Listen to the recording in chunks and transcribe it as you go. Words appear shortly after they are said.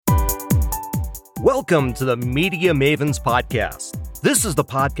Welcome to the Media Mavens Podcast. This is the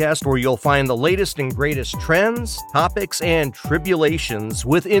podcast where you'll find the latest and greatest trends, topics, and tribulations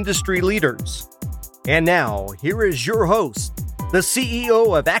with industry leaders. And now, here is your host, the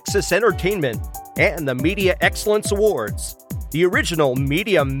CEO of Axis Entertainment and the Media Excellence Awards, the original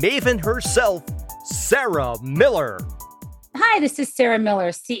media maven herself, Sarah Miller. Hi, this is Sarah Miller,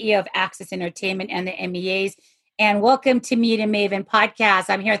 CEO of Axis Entertainment and the MEAs, and welcome to Media Maven Podcast.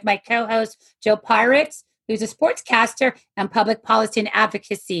 I'm here with my co-host, Joe Pirates, who's a sportscaster and public policy and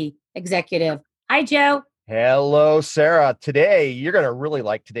advocacy executive. Hi, Joe. Hello, Sarah. Today, you're going to really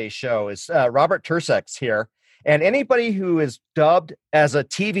like today's show. Is Robert Tersek's here. And anybody who is dubbed as a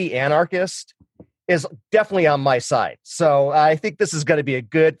TV anarchist is definitely on my side. So I think this is going to be a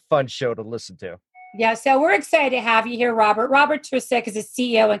good, fun show to listen to. Yeah, so we're excited to have you here, Robert. Robert Tersek is the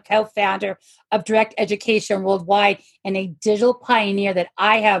CEO and co-founder of Direct Education Worldwide and a digital pioneer that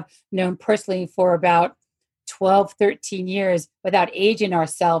I have known personally for about 12, 13 years without aging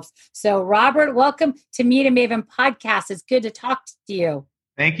ourselves. So, Robert, welcome to Media Maven Podcast. It's good to talk to you.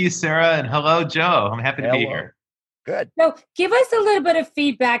 Thank you, Sarah, and hello, Joe. I'm happy to be here. Good. So give us a little bit of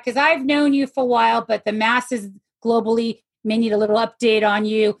feedback, because I've known you for a while, but the masses globally may need a little update on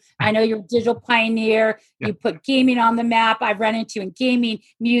you. I know you're a digital pioneer. Yeah. You put gaming on the map. I've run into you in gaming,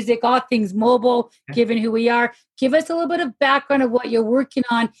 music, all things mobile, given who we are. Give us a little bit of background of what you're working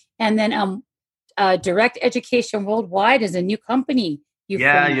on. And then Direct Education Worldwide is a new company.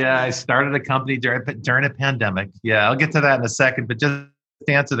 I started a company during a pandemic. Yeah, I'll get to that in a second, but just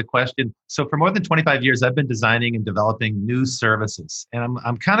to answer the question. So for more than 25 years, I've been designing and developing new services, and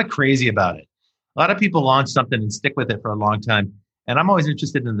I'm kind of crazy about it. A lot of people launch something and stick with it for a long time, and I'm always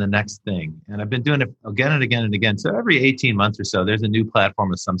interested in the next thing. And I've been doing it again and again and again. So every 18 months or so, there's a new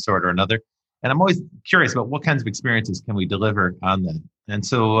platform of some sort or another. And I'm always curious about what kinds of experiences can we deliver on that. And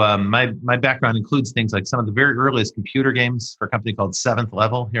so my background includes things like some of the very earliest computer games for a company called Seventh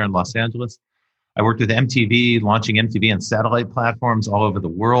Level here in Los Angeles. I worked with MTV, launching MTV on satellite platforms all over the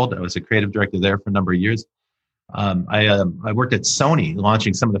world. I was a creative director there for a number of years. I worked at Sony,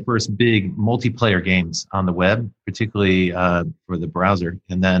 launching some of the first big multiplayer games on the web, particularly for the browser.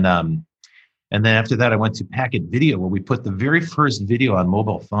 And then after that, I went to Packet Video, where we put the very first video on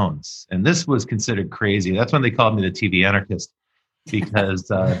mobile phones. And this was considered crazy. That's when they called me the TV anarchist, because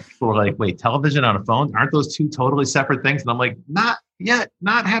people were like, wait, television on a phone? Aren't those two totally separate things? And I'm like, not yet,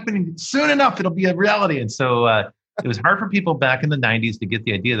 not happening soon enough. It'll be a reality. And so it was hard for people back in the 90s to get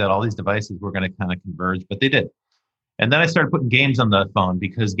the idea that all these devices were going to kind of converge, but they did. And then I started putting games on the phone,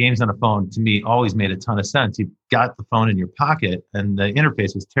 because games on a phone, to me, always made a ton of sense. You got the phone in your pocket, and the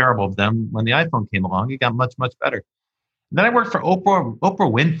interface was terrible. Then when the iPhone came along, it got much, much better. And then I worked for Oprah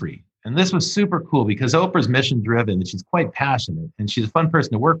Winfrey. And this was super cool, because Oprah's mission-driven, and she's quite passionate. And she's a fun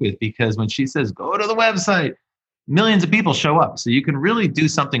person to work with, because when she says, go to the website, millions of people show up. So you can really do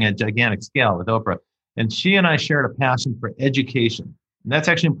something at gigantic scale with Oprah. And she and I shared a passion for education. And that's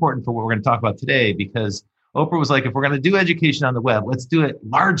actually important for what we're going to talk about today, because Oprah was like, if we're going to do education on the web, let's do it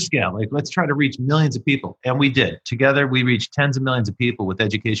large scale. Like, let's try to reach millions of people. And we did. Together, we reached tens of millions of people with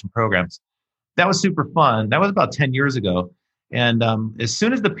education programs. That was super fun. That was about 10 years ago. And as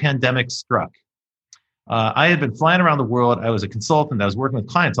soon as the pandemic struck, I had been flying around the world. I was a consultant. I was working with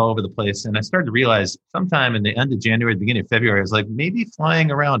clients all over the place. And I started to realize sometime in the end of January, the beginning of February, I was like, maybe flying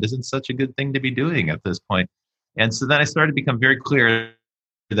around isn't such a good thing to be doing at this point. And so then I started to become very clear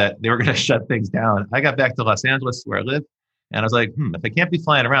that they were going to shut things down. I got back to Los Angeles, where I live, and I was like, if I can't be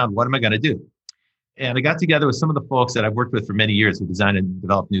flying around, what am I going to do? And I got together with some of the folks that I've worked with for many years who design and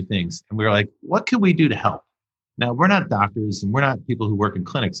develop new things. And we were like, what can we do to help? Now, we're not doctors, and we're not people who work in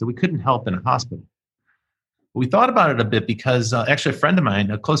clinics, so we couldn't help in a hospital. But we thought about it a bit, because actually a friend of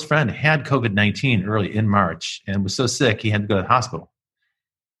mine, a close friend, had COVID-19 early in March and was so sick he had to go to the hospital.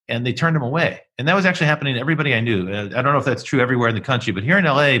 And they turned him away. And that was actually happening to everybody I knew. I don't know if that's true everywhere in the country, but here in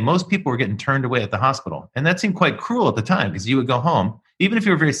LA, most people were getting turned away at the hospital. And that seemed quite cruel at the time, because you would go home, even if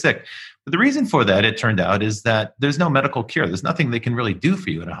you were very sick. But the reason for that, it turned out, is that there's no medical cure. There's nothing they can really do for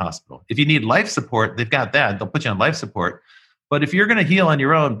you in a hospital. If you need life support, they've got that. They'll put you on life support. But if you're going to heal on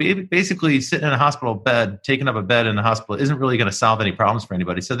your own, basically sitting in a hospital bed, taking up a bed in the hospital isn't really going to solve any problems for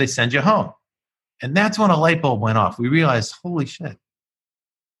anybody. So they send you home. And that's when a light bulb went off. We realized, holy shit.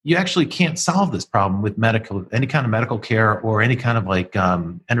 You actually can't solve this problem with any kind of medical care or any kind of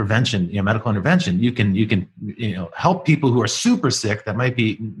intervention, medical intervention. You can help people who are super sick that might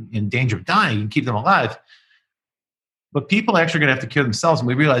be in danger of dying and keep them alive. But people are actually going to have to cure themselves. And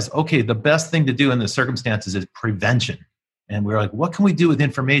we realized, okay, the best thing to do in the circumstances is prevention. And we were like, what can we do with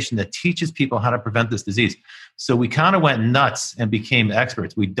information that teaches people how to prevent this disease? So we kind of went nuts and became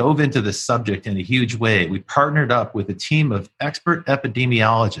experts. We dove into this subject in a huge way. We partnered up with a team of expert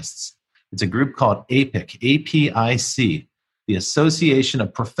epidemiologists. It's a group called APIC, APIC, the Association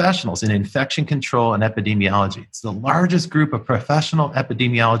of Professionals in Infection Control and Epidemiology. It's the largest group of professional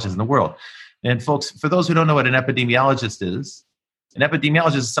epidemiologists in the world. And folks, for those who don't know what an epidemiologist is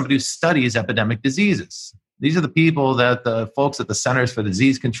somebody who studies epidemic diseases. These are the people that the folks at the Centers for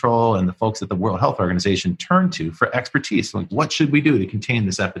Disease Control and the folks at the World Health Organization turn to for expertise. Like, what should we do to contain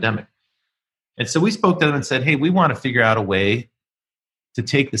this epidemic? And so we spoke to them and said, hey, we want to figure out a way to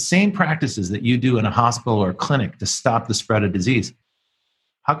take the same practices that you do in a hospital or a clinic to stop the spread of disease.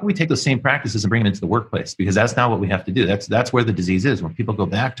 How can we take those same practices and bring them into the workplace? Because that's not what we have to do. That's where the disease is. When people go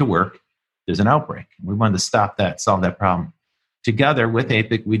back to work, there's an outbreak. We wanted to stop that, solve that problem. Together with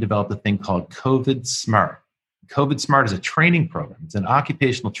APIC, we developed a thing called COVID Smart. COVID Smart is a training program. It's an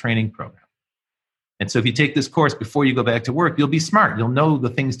occupational training program. And so if you take this course before you go back to work, you'll be smart. You'll know the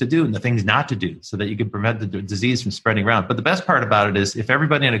things to do and the things not to do so that you can prevent the disease from spreading around. But the best part about it is if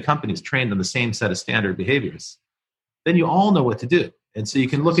everybody in a company is trained on the same set of standard behaviors, then you all know what to do. And so you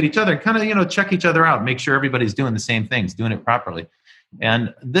can look at each other and kind of, check each other out, make sure everybody's doing the same things, doing it properly.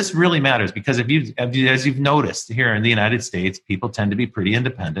 And this really matters because as you've noticed here in the United States, people tend to be pretty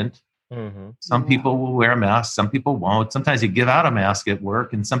independent. Mm-hmm. Some people will wear a mask, some people won't. Sometimes you give out a mask at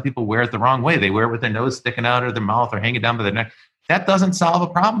work and some people wear it the wrong way. They wear it with their nose sticking out of their mouth or hanging down by their neck. That doesn't solve a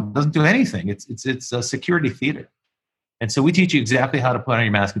problem. It doesn't do anything. It's a security theater. And so we teach you exactly how to put on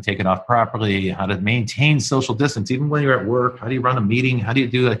your mask and take it off properly, how to maintain social distance, even when you're at work. How do you run a meeting? How do you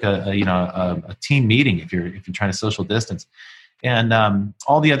do like a team meeting if you're trying to social distance? And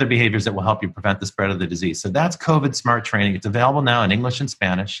all the other behaviors that will help you prevent the spread of the disease. So that's COVID Smart training. It's available now in English and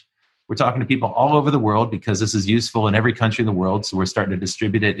Spanish. We're talking to people all over the world because this is useful in every country in the world. So we're starting to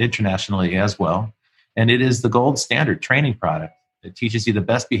distribute it internationally as well. And it is the gold standard training product. It teaches you the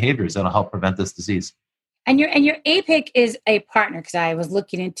best behaviors that'll help prevent this disease. And your APIC is a partner because I was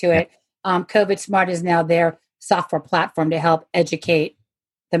looking into it. COVID Smart is now their software platform to help educate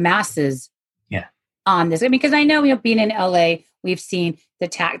the masses on this. I mean, because I know, being in LA, we've seen the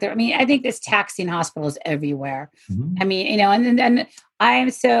tax. I mean, I think there's taxing hospitals everywhere. Mm-hmm. I mean, and I am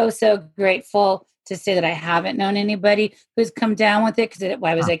so grateful to say that I haven't known anybody who's come down with it because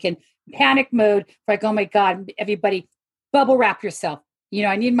I was like in panic mode. Like, oh my God, everybody bubble wrap yourself.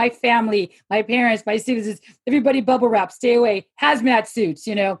 I need my family, my parents, my students, everybody bubble wrap, stay away, hazmat suits,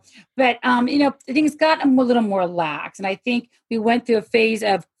 But, things got a little more lax. And I think we went through a phase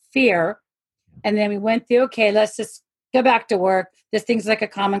of fear. And then we went through, okay, let's just go back to work. This thing's like a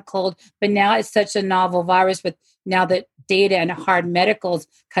common cold. But now it's such a novel virus with now the data and hard medicals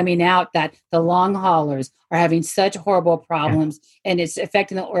coming out that the long haulers are having such horrible problems and it's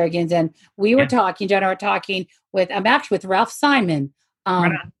affecting the organs. And we were talking, John, we're talking with, I'm actually with Ralph Simon,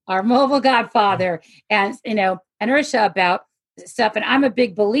 our mobile godfather, and Ursha about stuff. And I'm a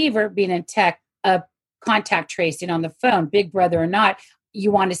big believer, being in tech, of contact tracing on the phone, big brother or not. You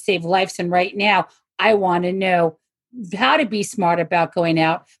want to save lives, and right now, I want to know how to be smart about going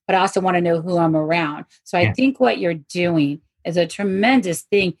out, but I also want to know who I'm around. So I think what you're doing is a tremendous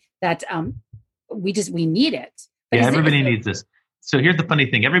thing that we need it. But everybody needs this. So here's the funny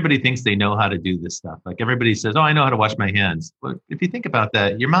thing. Everybody thinks they know how to do this stuff. Like everybody says, oh, I know how to wash my hands. But if you think about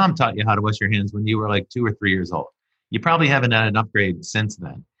that, your mom taught you how to wash your hands when you were like 2 or 3 years old. You probably haven't had an upgrade since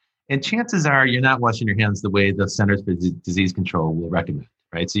then. And chances are you're not washing your hands the way the Centers for Disease Control will recommend,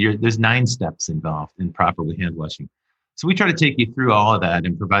 right? So there's 9 steps involved in proper hand washing. So we try to take you through all of that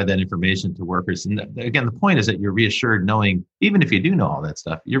and provide that information to workers. And again, the point is that you're reassured knowing, even if you do know all that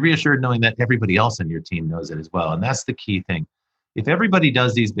stuff, you're reassured knowing that everybody else on your team knows it as well. And that's the key thing. If everybody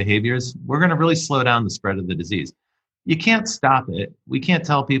does these behaviors, we're going to really slow down the spread of the disease. You can't stop it. We can't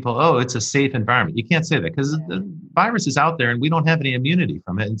tell people, oh, it's a safe environment. You can't say that because the virus is out there and we don't have any immunity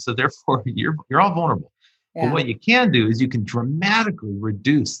from it. And so therefore, you're all vulnerable. Yeah. But what you can do is you can dramatically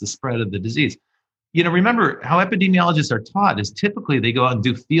reduce the spread of the disease. Remember how epidemiologists are taught is typically they go out and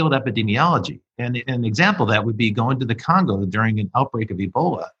do field epidemiology. And an example of that would be going to the Congo during an outbreak of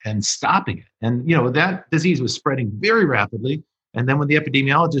Ebola and stopping it. And, that disease was spreading very rapidly. And then when the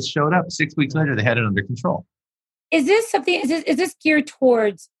epidemiologists showed up 6 weeks later, they had it under control. Is this geared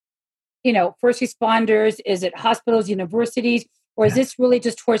towards, first responders? Is it hospitals, universities, or is this really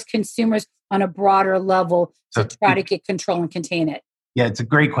just towards consumers on a broader level to try to get control and contain it? Yeah, it's a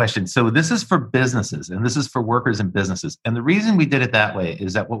great question. So this is for businesses and this is for workers and businesses. And the reason we did it that way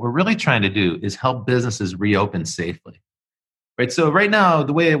is that what we're really trying to do is help businesses reopen safely. Right. So right now,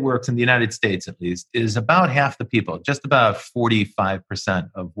 the way it works in the United States, at least, is about half the people, just about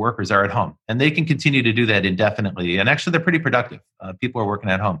 45% of workers are at home. And they can continue to do that indefinitely. And actually, they're pretty productive. People are working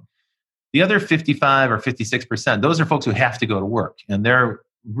at home. The other 55 or 56%, those are folks who have to go to work, and they're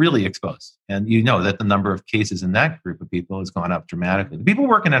really exposed. And you know that the number of cases in that group of people has gone up dramatically. The people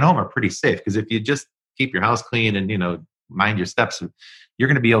working at home are pretty safe, because if you just keep your house clean and, mind your steps, you're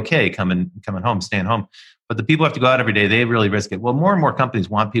going to be okay coming home, staying home. But the people who have to go out every day, they really risk it. Well, more and more companies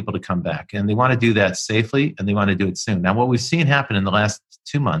want people to come back, and they want to do that safely, and they want to do it soon. Now, what we've seen happen in the last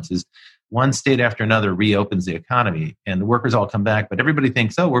 2 months is one state after another reopens the economy, and the workers all come back, but everybody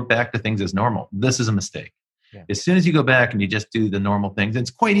thinks, oh, we're back to things as normal. This is a mistake. Yeah. As soon as you go back and you just do the normal things, and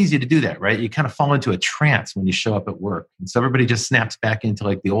it's quite easy to do that, right? You kind of fall into a trance when you show up at work. And so everybody just snaps back into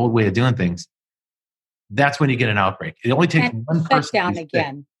like the old way of doing things. That's when you get an outbreak. It only takes one person down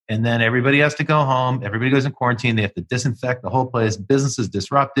again. And then everybody has to go home. Everybody goes in quarantine. They have to disinfect the whole place. Business is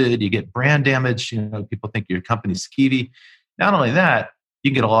disrupted. You get brand damage. People think your company's skeevy. Not only that,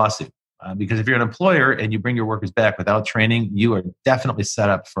 you can get a lawsuit. Because if you're an employer and you bring your workers back without training, you are definitely set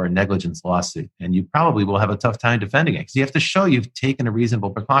up for a negligence lawsuit. And you probably will have a tough time defending it, because you have to show you've taken a reasonable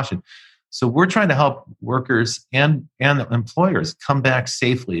precaution. So we're trying to help workers and employers come back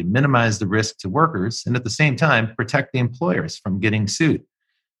safely, minimize the risk to workers, and at the same time, protect the employers from getting sued.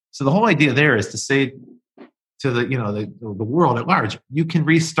 So the whole idea there is to say to the world at large, you can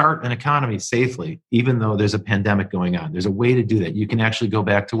restart an economy safely, even though there's a pandemic going on. There's a way to do that. You can actually go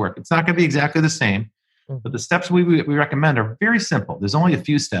back to work. It's not going to be exactly the same, but the steps we recommend are very simple. There's only a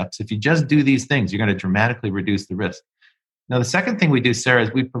few steps. If you just do these things, you're going to dramatically reduce the risk. Now, the second thing we do, Sarah,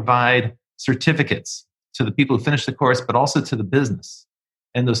 is we provide certificates to the people who finish the course, but also to the business.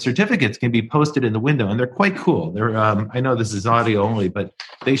 And those certificates can be posted in the window, and they're quite cool. They're, I know this is audio only, but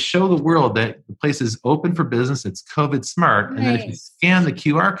they show the world that the place is open for business. It's COVID smart. Nice. And then if you scan the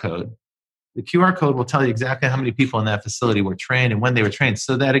QR code will tell you exactly how many people in that facility were trained and when they were trained,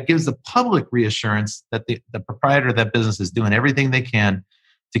 so that it gives the public reassurance that the proprietor of that business is doing everything they can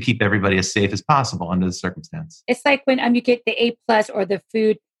to keep everybody as safe as possible under the circumstance. It's like when you get the A+ or the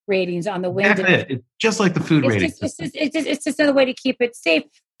food ratings on the window. That's it. It's just like the food ratings. It's just another way to keep it safe.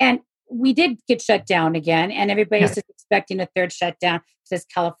 And we did get shut down again, and everybody's just expecting a third shutdown because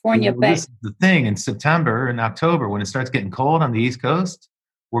it's California. Well, this is the thing, in September and October, when it starts getting cold on the East Coast,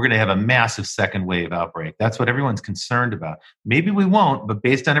 we're going to have a massive second wave outbreak. That's what everyone's concerned about. Maybe we won't, but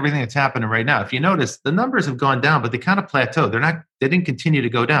based on everything that's happening right now, if you notice, the numbers have gone down, but they kind of plateaued. They didn't continue to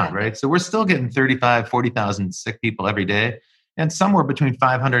go down, right? So we're still getting 35, 40,000 sick people every day. And somewhere between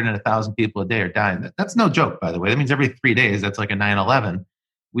 500 and 1,000 people a day are dying. That's no joke, by the way. That means every 3 days, that's like a 9/11.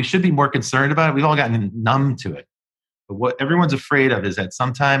 We should be more concerned about it. We've all gotten numb to it. But what everyone's afraid of is that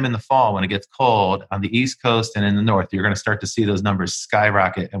sometime in the fall, when it gets cold on the East Coast and in the North, you're going to start to see those numbers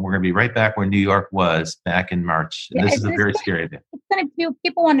skyrocket, and we're going to be right back where New York was back in March. And this is a very scary thing. It's going to do.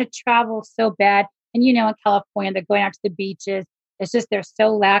 People want to travel so bad. And in California, they're going out to the beaches. It's just they're so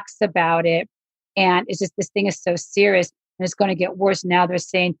lax about it. And it's just this thing is so serious. And it's going to get worse. Now they're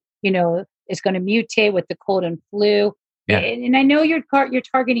saying, it's going to mutate with the cold and flu. Yeah. And I know you're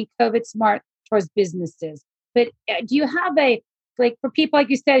targeting COVID smart towards businesses, but do you have for people, like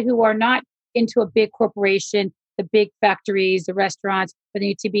you said, who are not into a big corporation, the big factories, the restaurants, for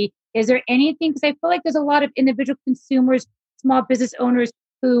the UTB, is there anything? Because I feel like there's a lot of individual consumers, small business owners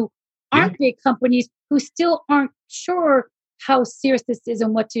who aren't big companies, who still aren't sure how serious this is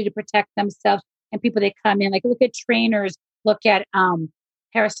and what to do to protect themselves. And people that come in, like look at trainers, look at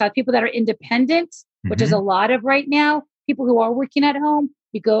hairstylists, people that are independent, which is a lot of right now. People who are working at home,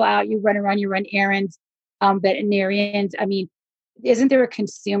 you go out, you run around, you run errands, veterinarians. I mean, isn't there a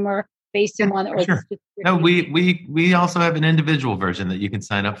consumer facing one? Or sure. No, we also have an individual version that you can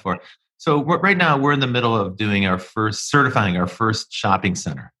sign up for. So right now we're in the middle of doing certifying our first shopping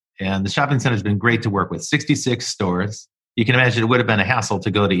center. And the shopping center has been great to work with, 66 stores. You can imagine it would have been a hassle to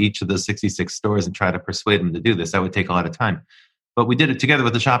go to each of those 66 stores and try to persuade them to do this. That would take a lot of time. But we did it together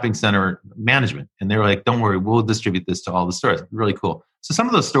with the shopping center management. And they were like, don't worry, we'll distribute this to all the stores. Really cool. So some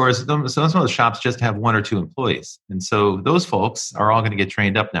of those stores, some of those shops just have 1 or 2 employees. And so those folks are all going to get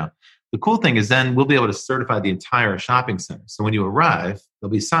trained up now. The cool thing is then we'll be able to certify the entire shopping center. So when you arrive,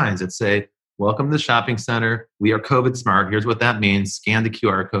 there'll be signs that say, welcome to the shopping center. We are COVID smart. Here's what that means. Scan the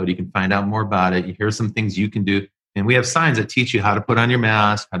QR code. You can find out more about it. Here's some things you can do. And we have signs that teach you how to put on your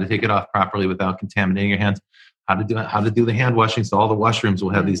mask, how to take it off properly without contaminating your hands, how to do the hand washing. So all the washrooms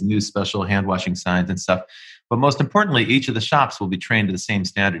will have these new special hand washing signs and stuff. But most importantly, each of the shops will be trained to the same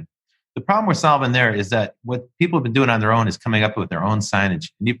standard. The problem we're solving there is that what people have been doing on their own is coming up with their own signage.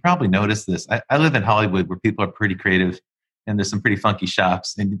 And you probably noticed this. I live in Hollywood where people are pretty creative. and there's some pretty funky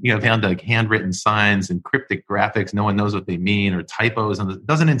shops, and you have found like handwritten signs and cryptic graphics. No one knows what they mean, or typos, and it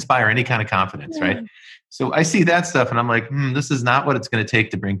doesn't inspire any kind of confidence, right? So I see that stuff, and I'm like, this is not what it's going to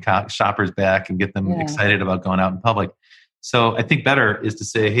take to bring shoppers back and get them excited about going out in public. So I think better is to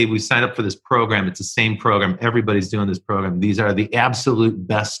say, hey, we signed up for this program. It's the same program. Everybody's doing this program. These are the absolute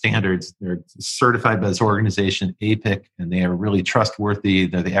best standards. They're certified by this organization, APIC, and they are really trustworthy.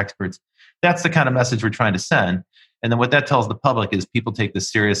 They're the experts. That's the kind of message we're trying to send. And then what that tells the public is people take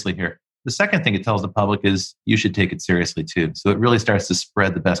this seriously here. The second thing it tells the public is you should take it seriously too. So it really starts to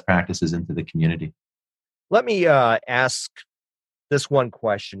spread the best practices into the community. Let me ask this one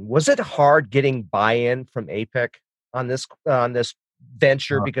question. Was it hard getting buy-in from APIC on this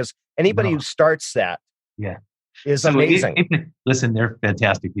venture? Because anybody who starts that is amazing. APIC, listen, they're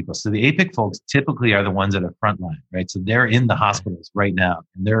fantastic people. So the APIC folks typically are the ones that are frontline, right? So they're in the hospitals right now,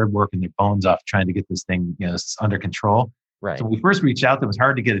 and they're working their bones off trying to get this thing, under control. Right. So when we first reached out, it was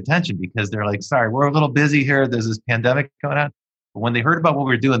hard to get attention because they're like, sorry, we're a little busy here. There's this pandemic going on. But when they heard about what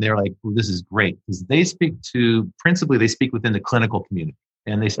we were doing, they were like, oh, this is great. Because they speak within the clinical community.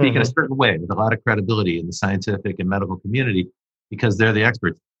 And they speak in a certain way with a lot of credibility in the scientific and medical community because they're the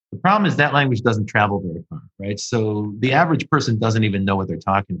experts. The problem is that language doesn't travel very far, right? So the average person doesn't even know what they're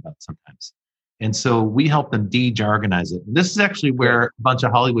talking about sometimes. And so we help them de-jargonize it. And this is actually where a bunch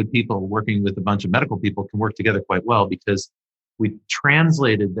of Hollywood people working with a bunch of medical people can work together quite well because we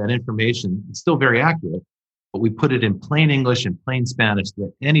translated that information. It's still very accurate, but we put it in plain English and plain Spanish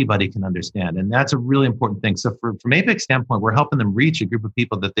that anybody can understand. And that's a really important thing. So from APIC's standpoint, we're helping them reach a group of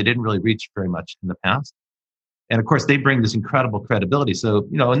people that they didn't really reach very much in the past. And of course, they bring this incredible credibility. So,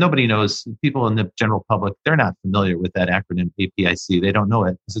 nobody knows, people in the general public, they're not familiar with that acronym APIC. They don't know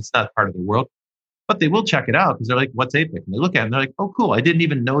it because it's not part of their world. But they will check it out because they're like, what's APIC? And they look at it and they're like, oh, cool. I didn't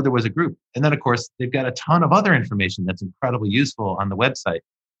even know there was a group. And then, of course, they've got a ton of other information that's incredibly useful on the website.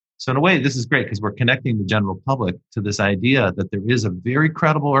 So in a way, this is great because we're connecting the general public to this idea that there is a very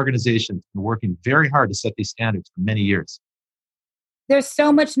credible organization that's been working very hard to set these standards for many years. There's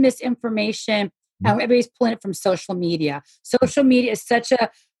so much misinformation. Everybody's pulling it from social media. Social media is such a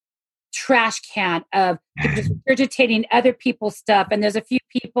trash can of people just regurgitating other people's stuff. And there's a few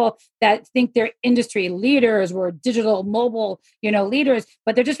people that think they're industry leaders or digital mobile, leaders,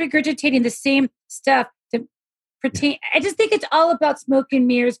 but they're just regurgitating the same stuff to pertain. I just think it's all about smoke and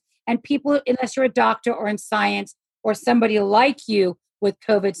mirrors. And people, unless you're a doctor or in science or somebody like you with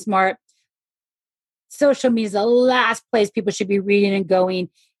COVID smart, social media is the last place people should be reading and going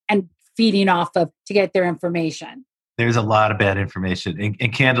and feeding off of to get their information. There's a lot of bad information.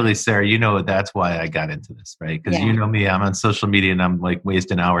 And candidly, Sarah, that's why I got into this, right? Because you know me, I'm on social media and I'm like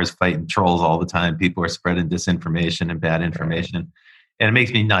wasting hours fighting trolls all the time. People are spreading disinformation and bad information. And it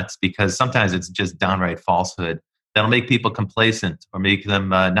makes me nuts because sometimes it's just downright falsehood that'll make people complacent or make them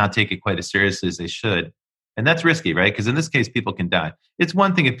not take it quite as seriously as they should. And that's risky, right? Because in this case, people can die. It's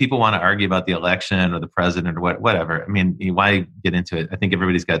one thing if people want to argue about the election or the president or whatever. I mean, why get into it? I think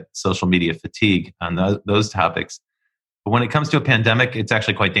everybody's got social media fatigue on those topics. But when it comes to a pandemic, it's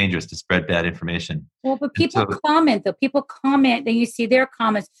actually quite dangerous to spread bad information. Well, but people comment, though. People comment, then you see their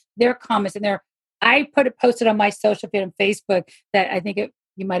comments, and I posted on my social feed on Facebook that I think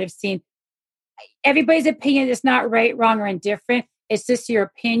you might have seen. Everybody's opinion is not right, wrong, or indifferent. It's just your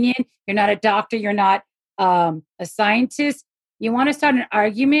opinion. You're not a doctor. You're not a scientist. You want to start an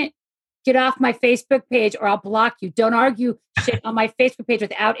argument? Get off my Facebook page or I'll block you. Don't argue shit on my Facebook page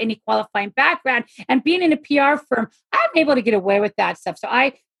without any qualifying background. And being in a PR firm, I'm able to get away with that stuff. So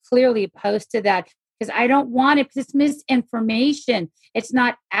I clearly posted that because I don't want it because it's misinformation. It's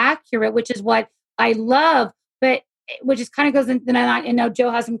not accurate, which is what I love, but which is kind of goes into, and now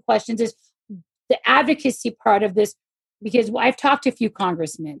Joe has some questions, is the advocacy part of this, because I've talked to a few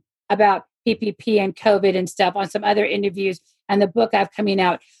congressmen about PPP and COVID and stuff on some other interviews and the book I've coming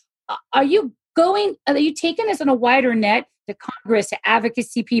out. Are you taking this on a wider net to Congress, to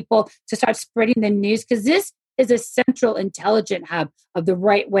advocacy people, to start spreading the news? Because this is a central intelligent hub of the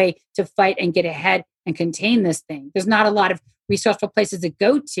right way to fight and get ahead and contain this thing. There's not a lot of resourceful places to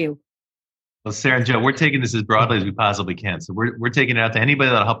go to. Well, Sarah and Joe, we're taking this as broadly as we possibly can. So we're taking it out to anybody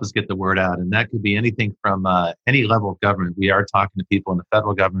that'll help us get the word out. And that could be anything from any level of government. We are talking to people in the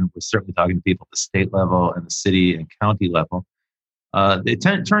federal government. We're certainly talking to people at the state level and the city and county level. It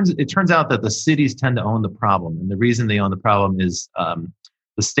turns out that the cities tend to own the problem. And the reason they own the problem is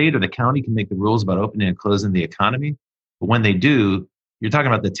the state or the county can make the rules about opening and closing the economy. But when they do, you're talking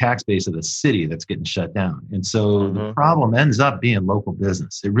about the tax base of the city that's getting shut down. And so the problem ends up being local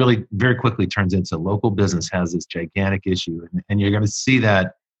business. It really very quickly turns into local business has this gigantic issue. And you're going to see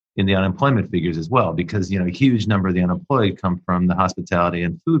that in the unemployment figures as well, because, a huge number of the unemployed come from the hospitality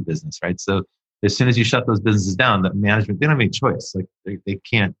and food business, right? So as soon as you shut those businesses down, the management, they don't have any choice. Like they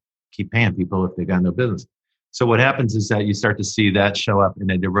can't keep paying people if they got no business. So what happens is that you start to see that show up, and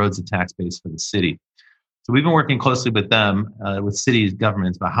it erodes the tax base for the city. So we've been working closely with them, with city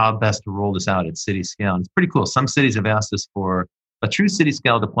governments, about how best to roll this out at city scale. And it's pretty cool. Some cities have asked us for a true city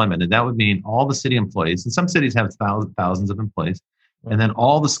scale deployment, and that would mean all the city employees, and some cities have thousands of employees, and then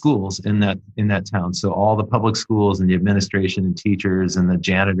all the schools in that town. So all the public schools and the administration and teachers and the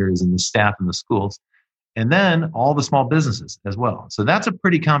janitors and the staff in the schools, and then all the small businesses as well. So that's a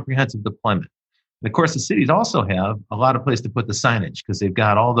pretty comprehensive deployment. And of course, the cities also have a lot of places to put the signage, because they've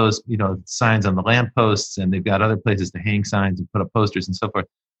got all those, signs on the lampposts, and they've got other places to hang signs and put up posters and so forth,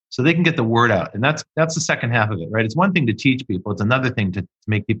 so they can get the word out. And that's the second half of it, right? It's one thing to teach people. It's another thing to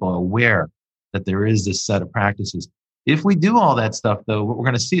make people aware that there is this set of practices. If we do all that stuff, though, what we're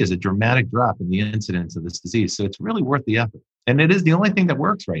going to see is a dramatic drop in the incidence of this disease. So it's really worth the effort. And it is the only thing that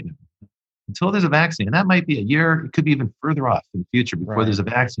works right now until there's a vaccine. And that might be a year. It could be even further off in the future before there's a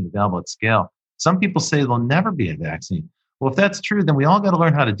vaccine available at scale. Some people say there'll never be a vaccine. Well, if that's true, then we all got to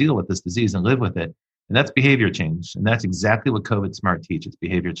learn how to deal with this disease and live with it. And that's behavior change. And that's exactly what COVID Smart teaches,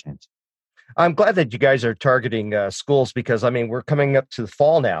 behavior change. I'm glad that you guys are targeting schools, because, we're coming up to the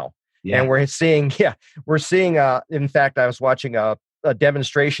fall now. Yeah. And we're seeing, in fact, I was watching a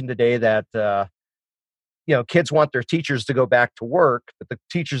demonstration today that, kids want their teachers to go back to work, but the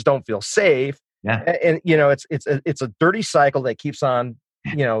teachers don't feel safe. Yeah. And it's a dirty cycle that keeps on,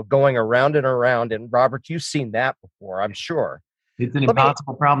 going around and around. And Robert, you've seen that before, I'm sure. It's an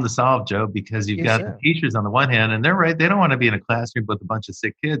impossible problem to solve, Joe, because you've got the teachers on the one hand, and they're right. They don't want to be in a classroom with a bunch of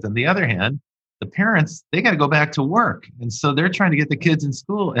sick kids. On the other hand, the parents, they got to go back to work. And so they're trying to get the kids in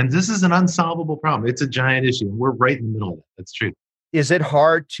school. And this is an unsolvable problem. It's a giant issue. And we're right in the middle of it. That's true. Is it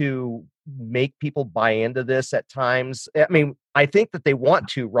hard to make people buy into this at times? I think that they want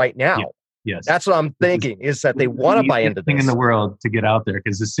to right now. Yeah. Yes. That's what I'm thinking, is that they want to buy into this. In the world to get out there,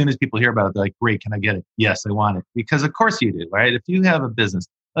 because as soon as people hear about it, they're like, great, can I get it? Yes, I want it. Because of course you do, right? If you have a business,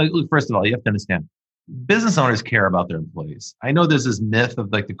 look, first of all, you have to understand, business owners care about their employees. I know there's this myth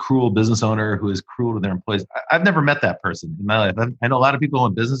of like the cruel business owner who is cruel to their employees. I've never met that person in my life. I know a lot of people who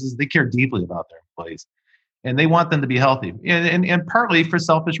own businesses, they care deeply about their employees, and they want them to be healthy, and partly for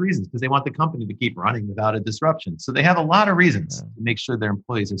selfish reasons, because they want the company to keep running without a disruption. So they have a lot of reasons to make sure their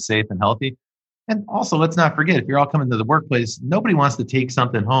employees are safe and healthy. And also, let's not forget, if you're all coming to the workplace, nobody wants to take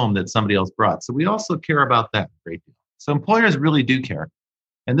something home that somebody else brought. So we also care about that a great deal. So employers really do care.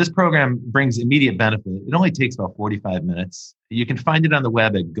 And this program brings immediate benefit. It only takes about 45 minutes. You can find it on the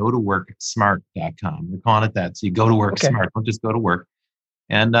web at gotoworksmart.com. We're calling it that. So you go to work smart. Don't just go to work.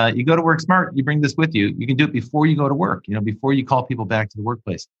 And you go to work smart, you bring this with you. You can do it before you go to work, before you call people back to the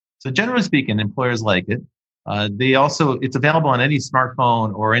workplace. So generally speaking, employers like it. It's available on any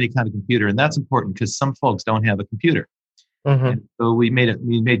smartphone or any kind of computer. And that's important because some folks don't have a computer. And so we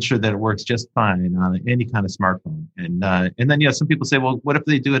made sure that it works just fine on any kind of smartphone. And then, some people say, well, what if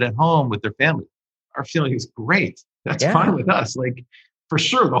they do it at home with their family? Our feeling is great. That's fine with us. Like, for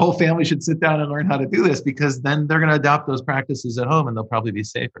sure, the whole family should sit down and learn how to do this, because then they're going to adopt those practices at home and they'll probably be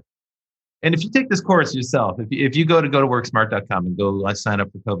safer. And if you take this course yourself, if you go to gotoworksmart.com and go sign up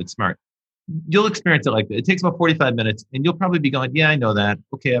for COVID Smart, you'll experience it like that. It takes about 45 minutes and you'll probably be going, yeah, I know that.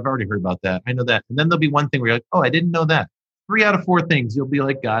 Okay, I've already heard about that. I know that. And then there'll be one thing where you're like, oh, I didn't know that. 3 out of 4 things, you'll be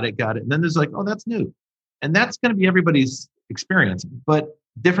like, got it. And then there's like, oh, that's new. And that's going to be everybody's experience. But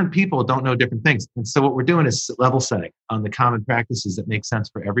different people don't know different things. And so what we're doing is level setting on the common practices that make sense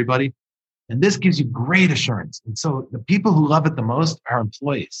for everybody. And this gives you great assurance. And so the people who love it the most are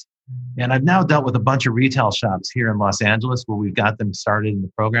employees. And I've now dealt with a bunch of retail shops here in Los Angeles where we've got them started in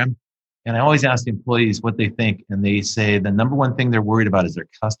the program. And I always ask the employees what they think. And they say the number one thing they're worried about is their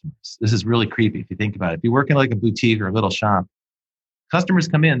customers. This is really creepy if you think about it. If you work in like a boutique or a little shop, customers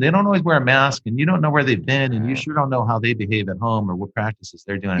come in, they don't always wear a mask, and you don't know where they've been, and you sure don't know how they behave at home or what practices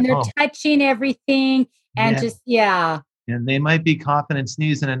they're doing and at home. They're touching everything and And they might be coughing and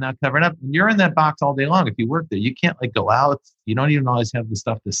sneezing and not covering up. And you're in that box all day long. If you work there, you can't like go out. You don't even always have the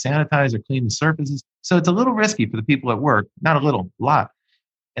stuff to sanitize or clean the surfaces. So it's a little risky for the people at work, not a little, a lot.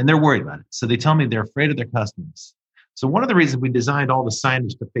 And they're worried about it. So they tell me they're afraid of their customers. So one of the reasons we designed all the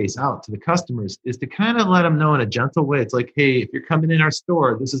signage to face out to the customers is to kind of let them know in a gentle way. It's like, hey, if you're coming in our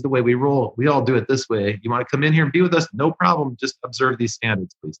store, this is the way we roll. We all do it this way. You want to come in here and be with us? No problem. Just observe these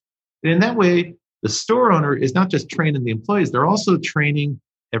standards, please. And in that way, the store owner is not just training the employees, they're also training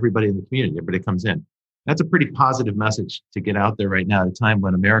everybody in the community. Everybody comes in. That's a pretty positive message to get out there right now at a time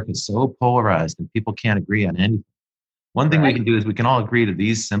when America is so polarized and people can't agree on anything. One thing we can do is we can all agree to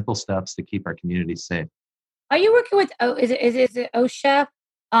these simple steps to keep our communities safe. Are you working with, is it OSHA?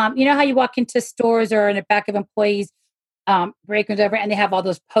 You know how you walk into stores or in the back of employees' break rooms, whatever, and they have all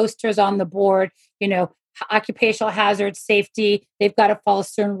those posters on the board, occupational hazard safety. They've got to follow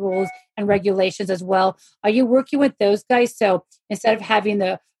certain rules and regulations as well. Are you working with those guys? So instead of having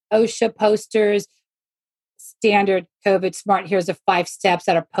the OSHA posters, standard COVID smart, here's the 5 steps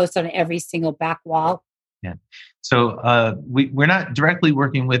that are posted on every single back wall. Yeah. So we're not directly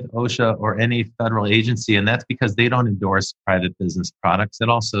working with OSHA or any federal agency, and that's because they don't endorse private business products.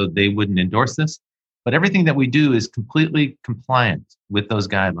 And also, they wouldn't endorse this. But everything that we do is completely compliant with those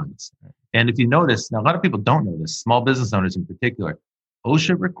guidelines. And if you notice, now a lot of people don't know this, small business owners in particular,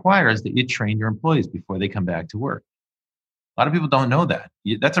 OSHA requires that you train your employees before they come back to work. A lot of people don't know that.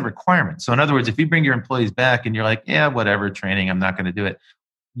 That's a requirement. So in other words, if you bring your employees back and you're like, yeah, whatever, training, I'm not going to do it,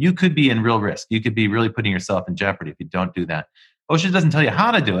 you could be in real risk. You could be really putting yourself in jeopardy if you don't do that. OSHA doesn't tell you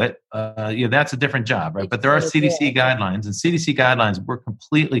how to do it. That's a different job, right? But there are CDC guidelines, and CDC guidelines, we're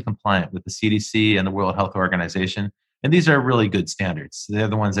completely compliant with the CDC and the World Health Organization. And these are really good standards. They're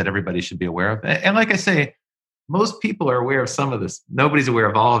the ones that everybody should be aware of. And like I say, most people are aware of some of this. Nobody's aware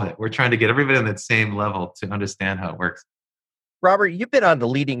of all of it. We're trying to get everybody on that same level to understand how it works. Robert, you've been on the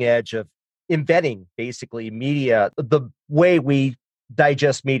leading edge of embedding basically media, the way we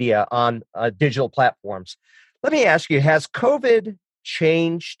digest media on digital platforms. Let me ask you, has COVID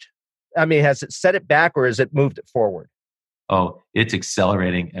changed? I mean, has it set it back or has it moved it forward? Oh, it's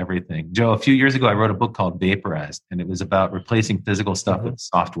accelerating everything. Joe, a few years ago, I wrote a book called Vaporized, and it was about replacing physical stuff with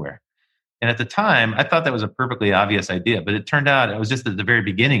software. And at the time, I thought that was a perfectly obvious idea, but it turned out it was just at the very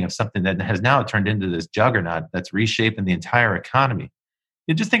beginning of something that has now turned into this juggernaut that's reshaping the entire economy.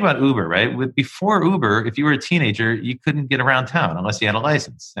 You just think about Uber, right? Before Uber, if you were a teenager, you couldn't get around town unless you had a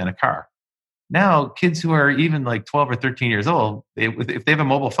license and a car. Now, kids who are even like 12 or 13 years old, if they have a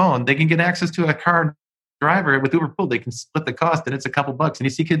mobile phone, they can get access to a car driver with Uber Pool. They can split the cost and it's a couple bucks. And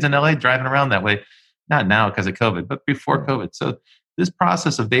you see kids in LA driving around that way, not now because of COVID, but before COVID. So this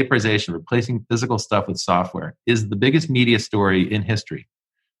process of vaporization, replacing physical stuff with software, is the biggest media story in history.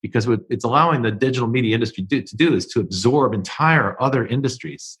 Because what it's allowing the digital media industry to do is to absorb entire other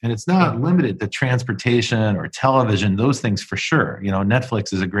industries. And it's not limited to transportation or television, those things for sure.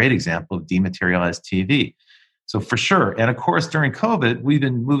 Netflix is a great example of dematerialized TV. So for sure. And of course, during COVID, we've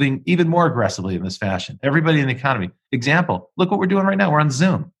been moving even more aggressively in this fashion. Everybody in the economy. Example, look what we're doing right now. We're on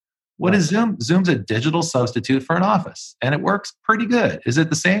Zoom. What is Zoom? Zoom's a digital substitute for an office. And it works pretty good. Is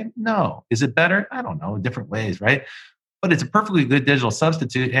it the same? No. Is it better? I don't know. In different ways, right? But it's a perfectly good digital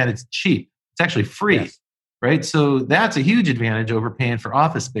substitute and it's cheap. It's actually free, right? So that's a huge advantage over paying for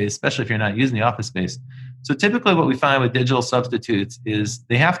office space, especially if you're not using the office space. So typically what we find with digital substitutes is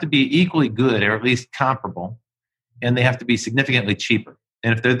they have to be equally good or at least comparable, and they have to be significantly cheaper.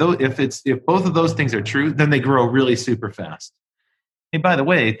 And if both of those things are true, then they grow really super fast. Hey, by the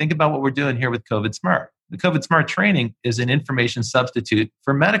way, think about what we're doing here with COVID Smart. The COVID Smart training is an information substitute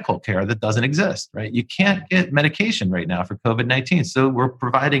for medical care that doesn't exist, right? You can't get medication right now for COVID-19. So we're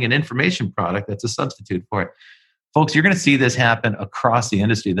providing an information product that's a substitute for it. Folks, you're going to see this happen across the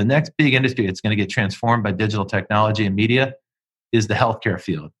industry. The next big industry that's going to get transformed by digital technology and media is the healthcare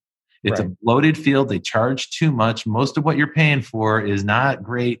field. It's a bloated field. They charge too much. Most of what you're paying for is not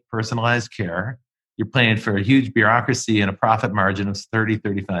great personalized care. You're paying for a huge bureaucracy and a profit margin of 30,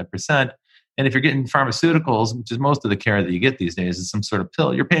 35%. And if you're getting pharmaceuticals, which is most of the care that you get these days, is some sort of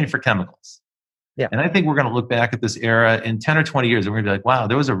pill, you're paying for chemicals. Yeah. And I think we're going to look back at this era in 10 or 20 years and we're going to be like, wow,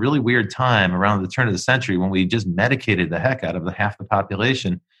 there was a really weird time around the turn of the century when we just medicated the heck out of half the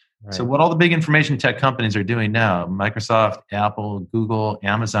population. Right. So what all the big information tech companies are doing now, Microsoft, Apple, Google,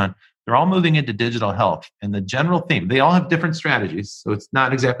 Amazon, they're all moving into digital health. And the general theme, they all have different strategies. So it's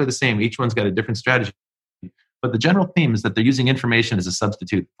not exactly the same. Each one's got a different strategy. But the general theme is that they're using information as a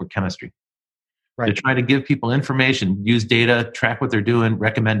substitute for chemistry. Right. They're trying to give people information, use data, track what they're doing,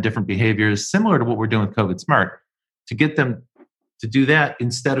 recommend different behaviors, similar to what we're doing with COVID Smart, to get them to do that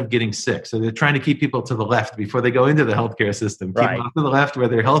instead of getting sick. So they're trying to keep people to the left before they go into the healthcare system. Keep them to the left where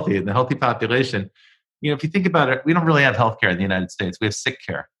they're healthy, in the healthy population. If you think about it, we don't really have healthcare in the United States. We have sick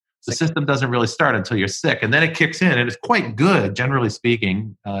care. The system doesn't really start until you're sick, and then it kicks in, and it's quite good, generally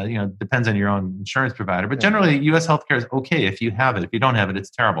speaking. Depends on your own insurance provider, but generally, U.S. healthcare is okay if you have it. If you don't have it,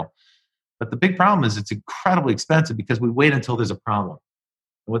 it's terrible. But the big problem is it's incredibly expensive because we wait until there's a problem.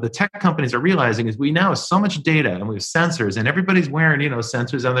 And what the tech companies are realizing is we now have so much data, and we have sensors, and everybody's wearing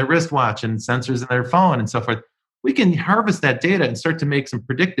sensors on their wristwatch and sensors in their phone and so forth. We can harvest that data and start to make some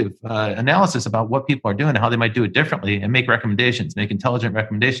predictive analysis about what people are doing and how they might do it differently and make recommendations, make intelligent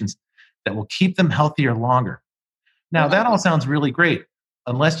recommendations that will keep them healthier longer. Now, that all sounds really great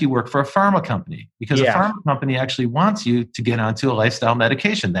unless you work for a pharma company, because a pharma company actually wants you to get onto a lifestyle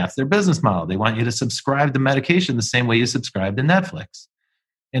medication. That's their business model. They want you to subscribe to medication the same way you subscribe to Netflix.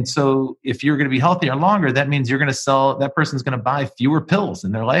 And so if you're going to be healthier longer, that means you're going to sell, that person's going to buy fewer pills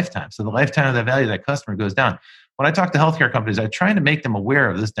in their lifetime. So the lifetime of the value of that customer goes down. When I talk to healthcare companies, I try to make them aware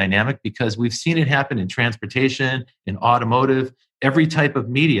of this dynamic, because we've seen it happen in transportation, in automotive, every type of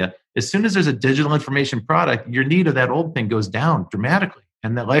media. As soon as there's a digital information product, your need of that old thing goes down dramatically.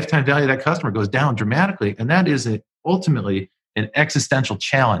 And the lifetime value of that customer goes down dramatically. And that is ultimately an existential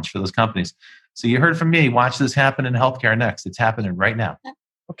challenge for those companies. So you heard from me, watch this happen in healthcare next. It's happening right now.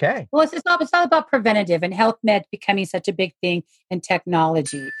 Okay. Well, it's all about preventative, and health med becoming such a big thing in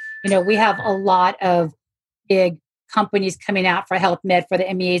technology. We have a lot of big companies coming out for health med, for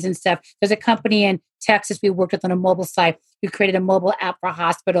the MEAs and stuff. There's a company in Texas we worked with on a mobile site who created a mobile app for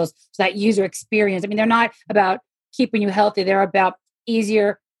hospitals. So that user experience, they're not about keeping you healthy. They're about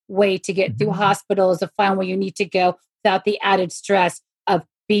easier way to get through hospitals, to find where you need to go without the added stress of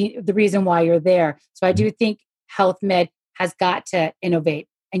being the reason why you're there. So I do think health med has got to innovate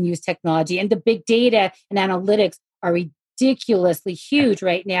and use technology. And the big data and analytics are ridiculously huge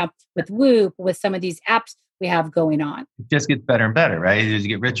right now with Whoop, with some of these apps we have going on. It just gets better and better, right? As you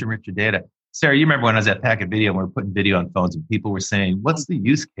get richer and richer data. Sarah, you remember when I was at Packet Video and we were putting video on phones and people were saying, what's the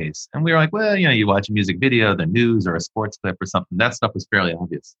use case? And we were like, well, you watch a music video, the news or a sports clip or something. That stuff was fairly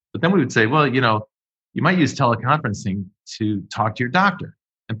obvious. But then we would say, well, you might use teleconferencing to talk to your doctor.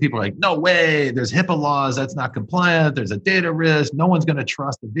 And people are like, no way, there's HIPAA laws, that's not compliant, there's a data risk, no one's going to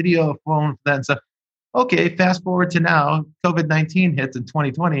trust a video phone for that and stuff. Okay, fast forward to now, COVID-19 hits in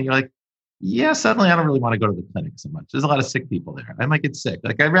 2020, and you're like, yeah, suddenly I don't really want to go to the clinic so much. There's a lot of sick people there. I might get sick.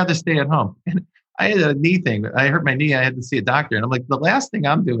 Like, I'd rather stay at home. And I had a knee thing. I hurt my knee. I had to see a doctor. And I'm like, the last thing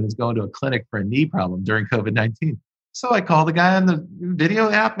I'm doing is going to a clinic for a knee problem during COVID-19. So I called the guy on the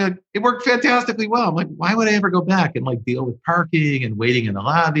video app. And it worked fantastically well. I'm like, why would I ever go back and deal with parking and waiting in the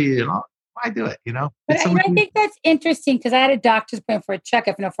lobby and all? Why do it? But I think that's interesting, because I had a doctor's appointment for a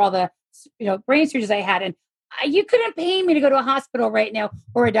checkup, for all the brain surgeries I had, and you couldn't pay me to go to a hospital right now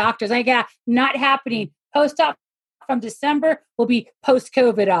or a doctor's. Like, not happening. Post-op from December will be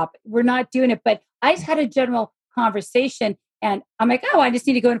post-COVID op. We're not doing it. But I just had a general conversation, and I'm like, I just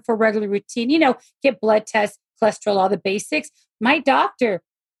need to go in for a regular routine, get blood tests, cholesterol, all the basics. My doctor,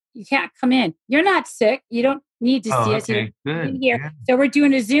 you can't come in. You're not sick. You don't need to see us. Okay. Good. Here. Yeah. So we're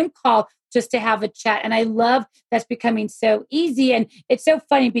doing a Zoom call just to have a chat. And I love that's becoming so easy. And it's so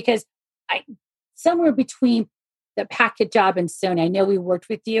funny because somewhere between the Packet job and Sony, I know we worked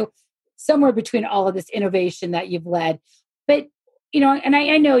with you, somewhere between all of this innovation that you've led. But, and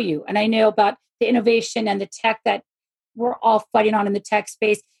I know you, and I know about the innovation and the tech that we're all fighting on in the tech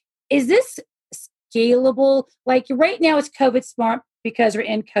space. Is this scalable? Like, right now it's COVID smart because we're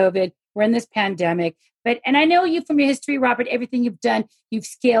in COVID, we're in this pandemic. And I know you from your history, Robert, everything you've done, you've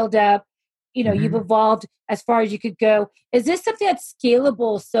scaled up, you've evolved as far as you could go. Is this something that's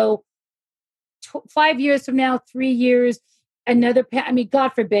scalable? So 5 years from now, 3 years, another, God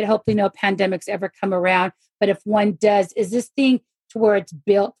forbid, hopefully no pandemics ever come around. But if one does, is this thing to where it's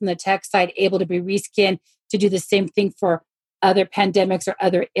built from the tech side able to be reskinned to do the same thing for other pandemics or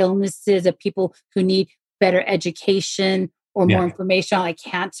other illnesses of people who need better education or more information on, like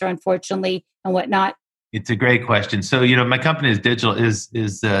cancer, unfortunately, and whatnot? It's a great question. So, my company is digital,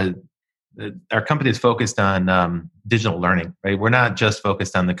 our company is focused on digital learning, right? We're not just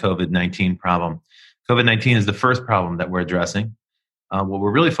focused on the COVID-19 problem. COVID-19 is the first problem that we're addressing. What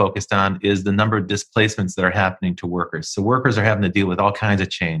we're really focused on is the number of displacements that are happening to workers. So workers are having to deal with all kinds of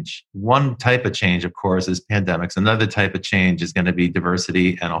change. One type of change, of course, is pandemics. Another type of change is going to be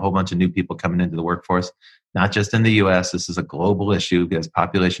diversity and a whole bunch of new people coming into the workforce, not just in the US. This is a global issue because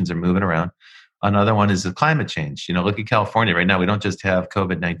populations are moving around. Another one is the climate change. Look at California right now. We don't just have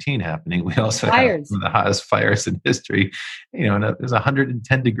COVID-19 happening. We also have some of the hottest fires in history. And it was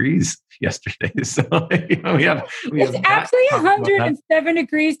 110 degrees yesterday. So it's actually 107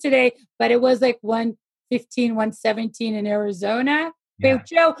 degrees today, but it was like 115, 117 in Arizona. Yeah. Hey,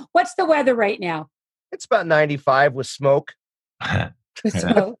 Joe, what's the weather right now? It's about 95 with smoke.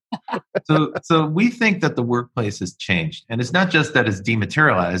 So we think that the workplace has changed, and it's not just that it's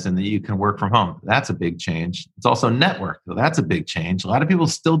dematerialized and that you can work from home. That's a big change. It's also network. So that's a big change. A lot of people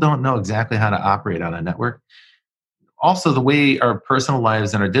still don't know exactly how to operate on a network. Also, the way our personal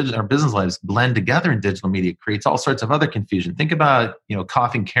lives and our business lives blend together in digital media creates all sorts of other confusion. Think about,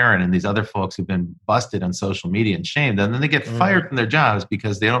 Coughing Karen and these other folks who've been busted on social media and shamed, and then they get fired from their jobs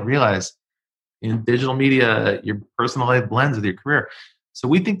because they don't realize in digital media, your personal life blends with your career. So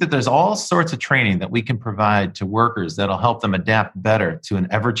we think that there's all sorts of training that we can provide to workers that'll help them adapt better to an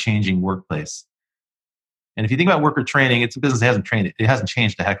ever-changing workplace. And if you think about worker training, it's a business that hasn't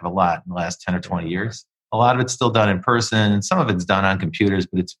changed a heck of a lot in the last 10 or 20 years. A lot of it's still done in person, and some of it's done on computers,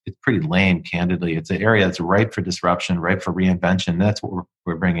 but it's pretty lame, candidly. It's an area that's ripe for disruption, ripe for reinvention. That's what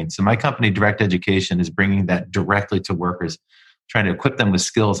we're bringing. So my company, Direct Education, is bringing that directly to workers, trying to equip them with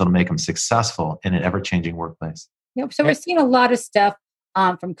skills that'll make them successful in an ever-changing workplace. Yep. So we're seeing a lot of stuff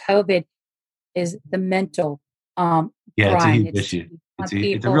from COVID is the mental grind. It's a huge issue.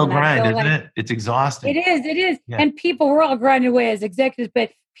 It's a real grind, isn't it? It's exhausting. It is. Yeah. And people, we're all grinding away as executives,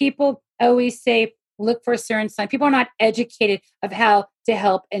 but people always say, look for a certain sign. People are not educated of how to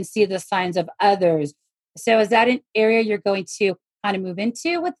help and see the signs of others. So is that an area you're going to kind of move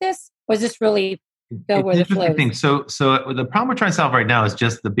into with this? Or is this really go where the flow is? So the problem we're trying to solve right now is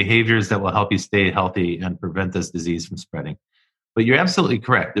just the behaviors that will help you stay healthy and prevent this disease from spreading. But you're absolutely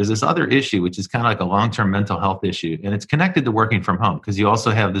correct. There's this other issue, which is kind of like a long-term mental health issue. And it's connected to working from home because you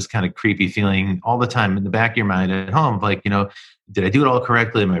also have this kind of creepy feeling all the time in the back of your mind at home of like, did I do it all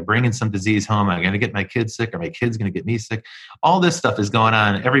correctly? Am I bringing some disease home? Am I going to get my kids sick? Are my kids going to get me sick? All this stuff is going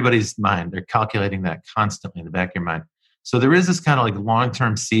on in everybody's mind. They're calculating that constantly in the back of your mind. So there is this kind of like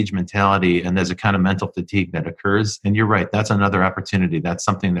long-term siege mentality, and there's a kind of mental fatigue that occurs. And you're right. That's another opportunity. That's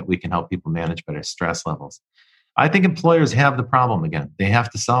something that we can help people manage better stress levels. I think employers have the problem again. They have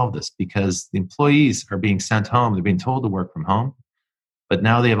to solve this because the employees are being sent home. They're being told to work from home. But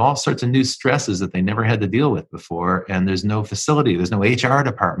now they have all sorts of new stresses that they never had to deal with before. And there's no facility, there's no HR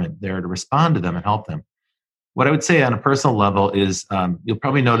department there to respond to them and help them. What I would say on a personal level is you'll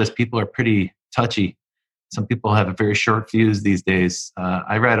probably notice people are pretty touchy. Some people have a very short fuse these days.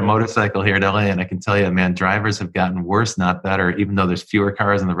 I ride a motorcycle here in LA, and I can tell you, man, drivers have gotten worse, not better. Even though there's fewer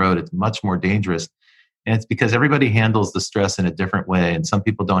cars on the road, it's much more dangerous. And it's because everybody handles the stress in a different way. And some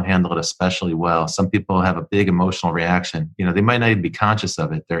people don't handle it especially well. Some people have a big emotional reaction. They might not even be conscious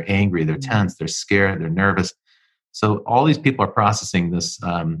of it. They're angry, they're tense, they're scared, they're nervous. So all these people are processing this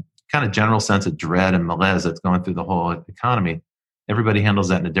kind of general sense of dread and malaise that's going through the whole economy. Everybody handles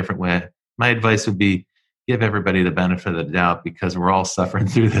that in a different way. My advice would be give everybody the benefit of the doubt because we're all suffering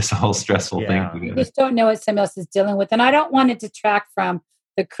through this whole stressful thing together. You just don't know what somebody else is dealing with. And I don't want to detract from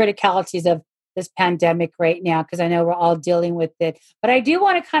the criticalities of this pandemic right now, because I know we're all dealing with it. But I do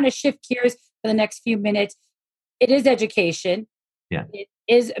want to kind of shift gears for the next few minutes. It is education. Yeah. It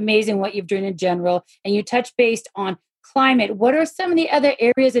is amazing what you've done in general. And you touch based on climate. What are some of the other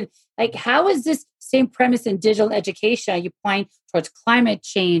areas? And like, how is this same premise in digital education? Are you applying towards climate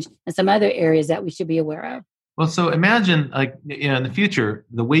change and some other areas that we should be aware of? Well, so imagine in the future,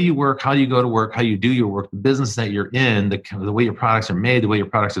 the way you work, how you go to work, how you do your work, the business that you're in, the way your products are made, the way your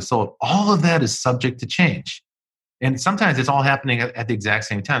products are sold, all of that is subject to change. And sometimes it's all happening at the exact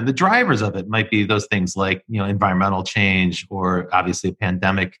same time. The drivers of it might be those things like, environmental change or obviously a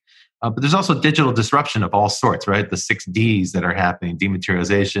pandemic. But there's also digital disruption of all sorts, right? The 6 Ds that are happening,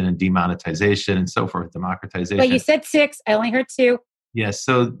 dematerialization and demonetization and so forth, democratization. Well, you said 6. I only heard 2. Yes.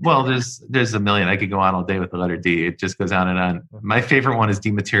 So, there's a million. I could go on all day with the letter D. It just goes on and on. My favorite one is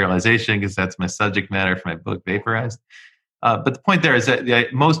dematerialization because that's my subject matter for my book, Vaporized. But the point there is that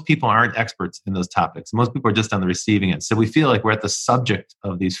most people aren't experts in those topics. Most people are just on the receiving end. So we feel like we're at the subject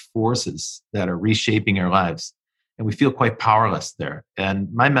of these forces that are reshaping our lives. And we feel quite powerless there.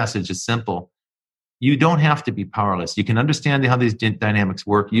 And my message is simple. You don't have to be powerless. You can understand how these dynamics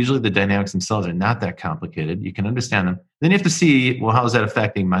work. Usually the dynamics themselves are not that complicated. You can understand them. Then you have to see, well, how is that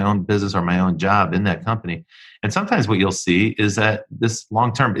affecting my own business or my own job in that company? And sometimes what you'll see is that this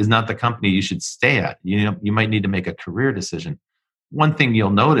long-term is not the company you should stay at. You might need to make a career decision. One thing you'll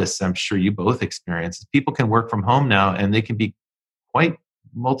notice, I'm sure you both experience, is people can work from home now and they can be quite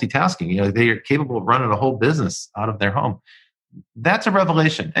multitasking. They are capable of running a whole business out of their home. That's a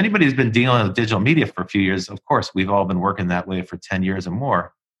revelation. Anybody who's been dealing with digital media for a few years, of course, we've all been working that way for 10 years or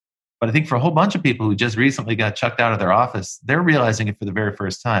more. But I think for a whole bunch of people who just recently got chucked out of their office, they're realizing it for the very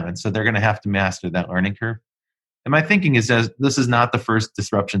first time. And so they're going to have to master that learning curve. And my thinking is that this is not the first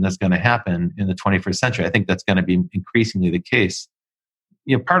disruption that's going to happen in the 21st century. I think that's going to be increasingly the case.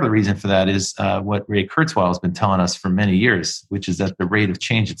 Part of the reason for that is what Ray Kurzweil has been telling us for many years, which is that the rate of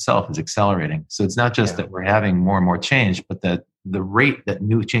change itself is accelerating. So it's not just that we're having more and more change, but that the rate that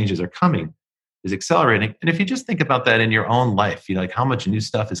new changes are coming is accelerating. And if you just think about that in your own life, like how much new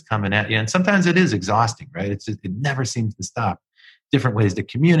stuff is coming at you. And sometimes it is exhausting, right? It never seems to stop. Different ways to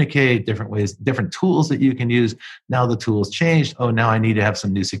communicate, different tools that you can use. Now the tools changed. Oh, now I need to have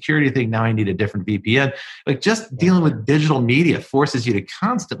some new security thing. Now I need a different VPN. Like just dealing with digital media forces you to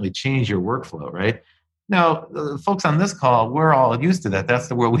constantly change your workflow, right? Now, the folks on this call, we're all used to that. That's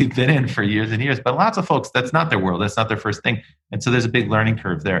the world we've been in for years and years. But lots of folks, that's not their world. That's not their first thing. And so there's a big learning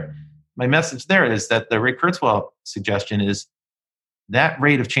curve there. My message there is that the Ray Kurzweil suggestion is that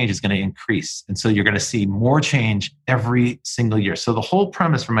rate of change is going to increase. And so you're going to see more change every single year. So the whole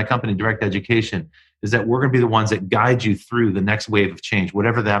premise for my company, Direct Education, is that we're going to be the ones that guide you through the next wave of change,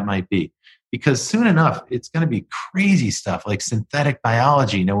 whatever that might be. Because soon enough, it's going to be crazy stuff like synthetic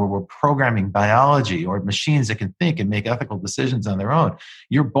biology, where we're programming biology, or machines that can think and make ethical decisions on their own.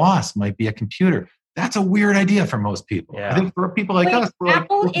 Your boss might be a computer. That's a weird idea for most people. Yeah. I think for people like us,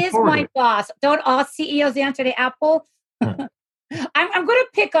 Apple is my boss. Don't all CEOs answer to Apple? I'm going to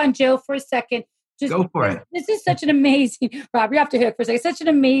pick on Joe for a second. Go for it. This is such an amazing, Rob, you're off the hook for a second. Such an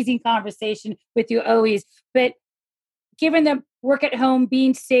amazing conversation with you always. But given the work at home,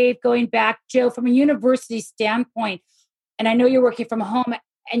 being safe, going back, Joe, from a university standpoint, and I know you're working from home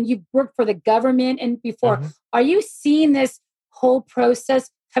and you worked for the government and before, are you seeing this whole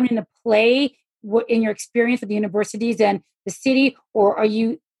process come into play in your experience with the universities and the city? Or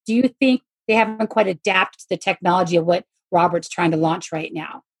do you think they haven't quite adapted to the technology of what Robert's trying to launch right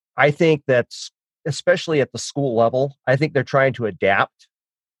now? I think that's, especially at the school level, I think they're trying to adapt.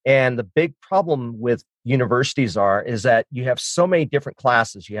 And the big problem with universities is that you have so many different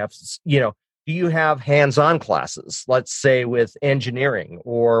classes. You have, do you have hands-on classes, let's say with engineering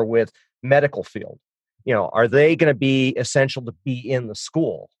or with medical field? Are they going to be essential to be in the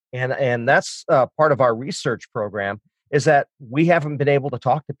school? And that's part of our research program, is that we haven't been able to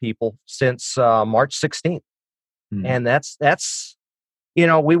talk to people since March 16th. And that's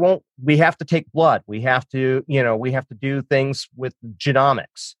we have to take blood. We have to do things with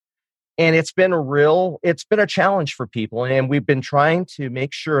genomics. And it's been a challenge for people. And we've been trying to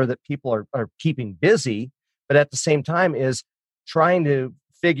make sure that people are keeping busy, but at the same time is trying to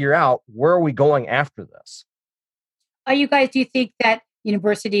figure out, where are we going after this? Do you think that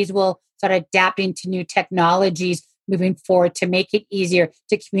universities will start adapting to new technologies moving forward to make it easier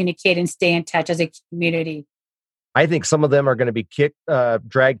to communicate and stay in touch as a community? I think some of them are going to be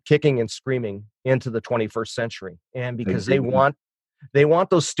dragged kicking and screaming into the 21st century. And because they want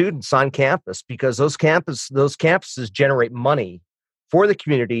those students on campus, because those campuses generate money for the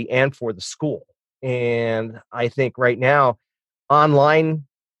community and for the school. And I think right now, online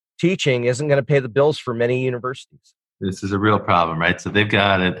teaching isn't going to pay the bills for many universities. This is a real problem, right? So they've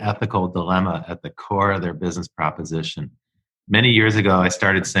got an ethical dilemma at the core of their business proposition. Many years ago, I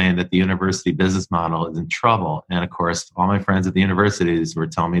started saying that the university business model is in trouble. And of course, all my friends at the universities were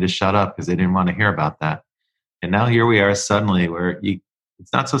telling me to shut up because they didn't want to hear about that. And now here we are suddenly where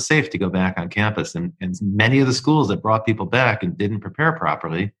it's not so safe to go back on campus. And many of the schools that brought people back and didn't prepare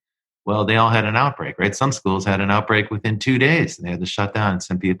properly, well, they all had an outbreak, right? Some schools had an outbreak within 2 days and they had to shut down and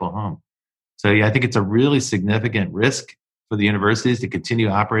send people home. So yeah, I think it's a really significant risk for the universities to continue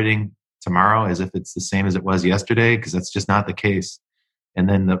operating tomorrow as if it's the same as it was yesterday, because that's just not the case. And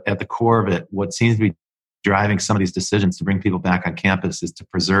then at the core of it, what seems to be driving some of these decisions to bring people back on campus is to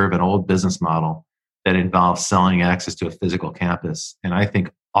preserve an old business model that involves selling access to a physical campus. And I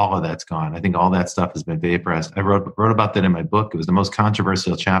think all of that's gone. I think all that stuff has been vaporized. I wrote about that in my book. It was the most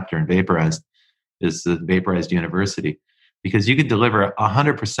controversial chapter in Vaporized, is the Vaporized University. Because you could deliver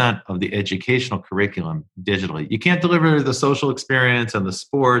 100% of the educational curriculum digitally. You can't deliver the social experience and the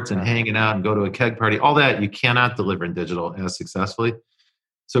sports and hanging out and go to a keg party. All that you cannot deliver in digital as successfully.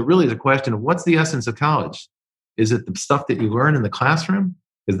 So really the question of what's the essence of college? Is it the stuff that you learn in the classroom?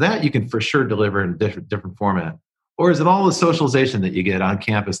 Because that you can for sure deliver in a different format. Or is it all the socialization that you get on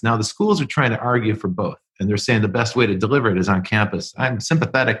campus? Now the schools are trying to argue for both. And they're saying the best way to deliver it is on campus. I'm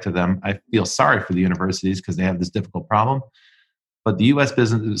sympathetic to them. I feel sorry for the universities because they have this difficult problem. But the U.S.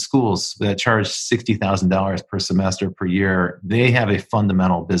 business schools that charge $60,000 per semester per year, they have a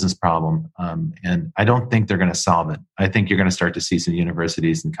fundamental business problem. And I don't think they're going to solve it. I think you're going to start to see some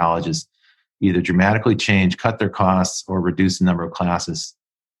universities and colleges either dramatically change, cut their costs, or reduce the number of classes.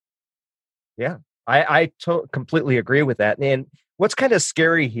 Yeah, I completely agree with that. And what's kind of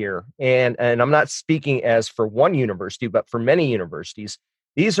scary here, and I'm not speaking as for one university, but for many universities,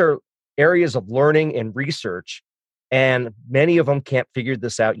 these are areas of learning and research, and many of them can't figure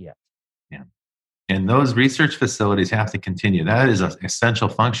this out yet. Yeah. And those research facilities have to continue. That is an essential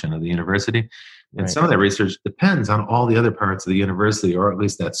function of the university. And some of that research depends on all the other parts of the university, or at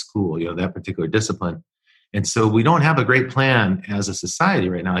least that school, that particular discipline. And so we don't have a great plan as a society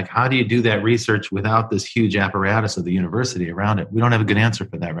right now. Like, how do you do that research without this huge apparatus of the university around it? We don't have a good answer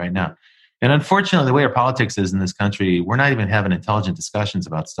for that right now. And unfortunately, the way our politics is in this country, we're not even having intelligent discussions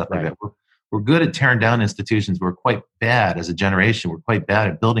about stuff like that. We're good at tearing down institutions. We're quite bad as a generation. We're quite bad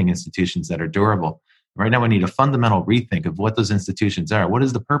at building institutions that are durable. Right now, we need a fundamental rethink of what those institutions are. What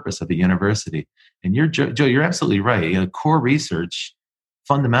is the purpose of a university? And Joe, you're absolutely right. Core research,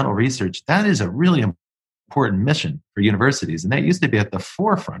 fundamental research, that is a really important mission for universities. And that used to be at the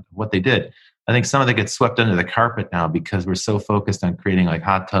forefront of what they did. I think some of it gets swept under the carpet now because we're so focused on creating like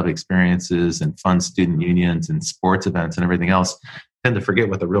hot tub experiences and fun student unions and sports events and everything else. Tend to forget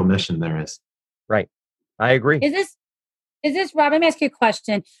what the real mission there is. Right. I agree. Is this, Rob, let me ask you a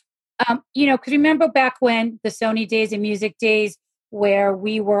question. Because remember back when the Sony days and music days where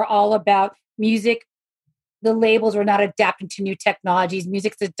we were all about music, the labels were not adapting to new technologies.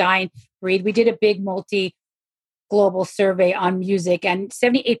 Music's a dying breed. We did a big global survey on music, and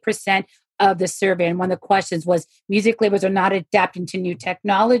 78% of the survey, and one of the questions was music labels are not adapting to new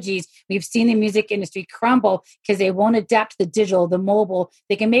technologies. We've seen the music industry crumble because they won't adapt to the digital, the mobile.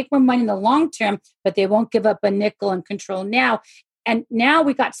 They can make more money in the long term, but they won't give up a nickel and control now. And now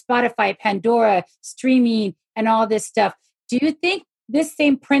we got Spotify, Pandora, streaming, and all this stuff. Do you think this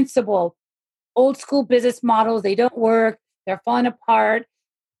same principle, old school business models, they don't work, they're falling apart,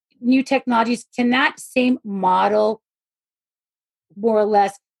 new technologies, can that same model more or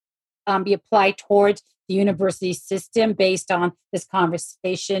less be applied towards the university system based on this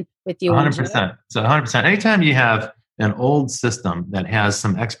conversation with you? 100%. So 100%. Anytime you have an old system that has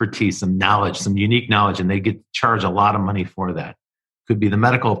some expertise, some knowledge, some unique knowledge, and they get charged a lot of money for that. Could be the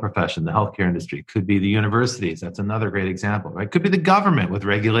medical profession, the healthcare industry. Could be the universities. That's another great example, right? Could be the government with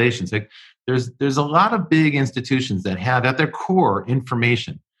regulations. Like there's a lot of big institutions that have at their core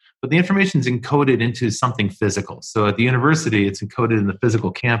information, but the information is encoded into something physical. So at the university, it's encoded in the physical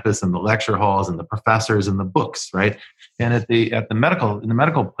campus and the lecture halls and the professors and the books, right? And in the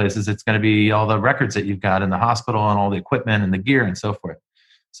medical places, it's going to be all the records that you've got in the hospital and all the equipment and the gear and so forth.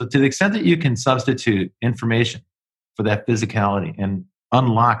 So to the extent that you can substitute information for that physicality and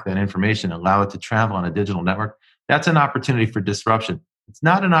unlock that information, allow it to travel on a digital network, that's an opportunity for disruption. It's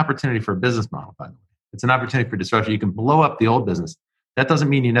not an opportunity for a business model, by the way. It's an opportunity for disruption. You can blow up the old business. That doesn't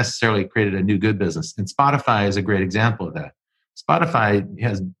mean you necessarily created a new good business. And Spotify is a great example of that. Spotify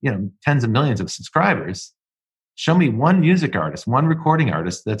has tens of millions of subscribers. Show me one music artist, one recording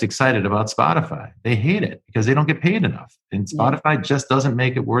artist that's excited about Spotify. They hate it because they don't get paid enough. And Spotify just doesn't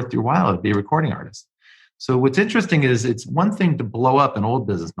make it worth your while to be a recording artist. So what's interesting is it's one thing to blow up an old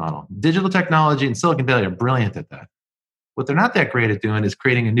business model. Digital technology and Silicon Valley are brilliant at that. What they're not that great at doing is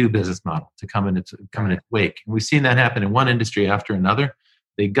creating a new business model to come in its wake. And we've seen that happen in one industry after another.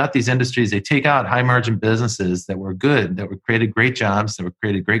 They gut these industries. They take out high margin businesses that were good, that were created great jobs, that were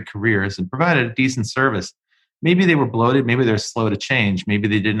created great careers, and provided a decent service. Maybe they were bloated. Maybe they're slow to change. Maybe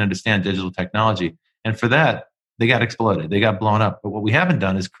they didn't understand digital technology. And for that, they got exploded. They got blown up. But what we haven't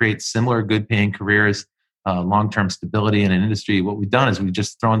done is create similar good paying careers, long-term stability in an industry. What we've done is we've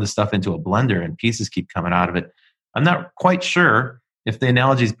just thrown this stuff into a blender and pieces keep coming out of it. I'm not quite sure if the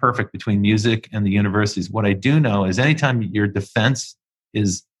analogy is perfect between music and the universities. What I do know is anytime your defense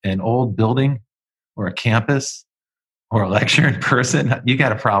is an old building or a campus or a lecture in person, you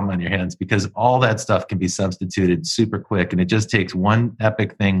got a problem on your hands because all that stuff can be substituted super quick. And it just takes one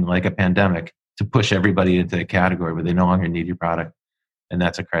epic thing like a pandemic to push everybody into a category where they no longer need your product. And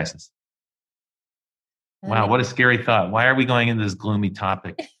that's a crisis. Wow, what a scary thought. Why are we going into this gloomy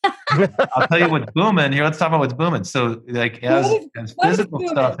topic? I'll tell you what's booming here. Let's talk about what's booming. So like as physical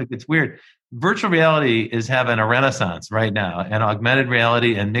stuff, it gets weird. Virtual reality is having a renaissance right now, and augmented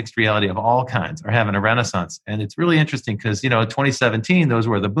reality and mixed reality of all kinds are having a renaissance. And it's really interesting because, 2017, those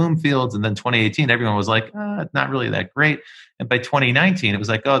were the boom fields. And then 2018, everyone was like, it's not really that great. And by 2019, it was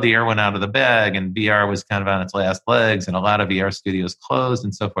like, the air went out of the bag and VR was kind of on its last legs and a lot of VR studios closed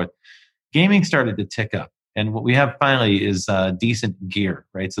and so forth. Gaming started to tick up. And what we have finally is decent gear,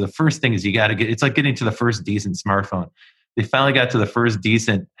 right? So the first thing is you got to it's like getting to the first decent smartphone. They finally got to the first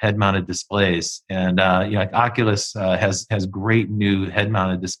decent head-mounted displays. And like Oculus has great new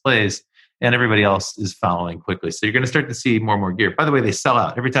head-mounted displays, and everybody else is following quickly. So you're going to start to see more and more gear. By the way, they sell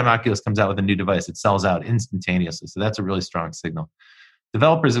out. Every time Oculus comes out with a new device, it sells out instantaneously. So that's a really strong signal.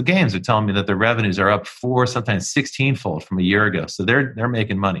 Developers of games are telling me that their revenues are up 4, sometimes 16-fold from a year ago. So they're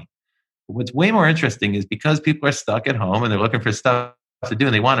making money. What's way more interesting is because people are stuck at home and they're looking for stuff to do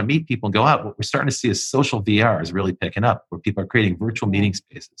and they want to meet people and go out, what we're starting to see is social VR is really picking up, where people are creating virtual meeting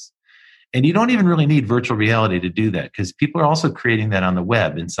spaces. And you don't even really need virtual reality to do that because people are also creating that on the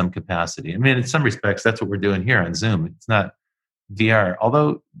web in some capacity. I mean, in some respects, that's what we're doing here on Zoom. It's not VR.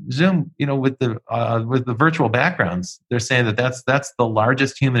 Although Zoom, with the virtual backgrounds, they're saying that that's the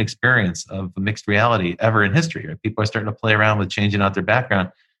largest human experience of mixed reality ever in history. Right? People are starting to play around with changing out their background.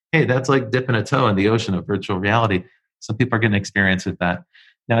 Hey, that's like dipping a toe in the ocean of virtual reality. Some people are getting experience with that.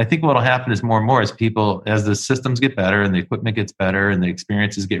 Now, I think what will happen is more and more as the systems get better and the equipment gets better and the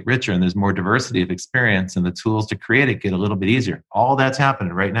experiences get richer and there's more diversity of experience and the tools to create it get a little bit easier. All that's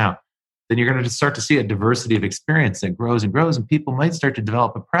happening right now. Then you're going to start to see a diversity of experience that grows and grows, and people might start to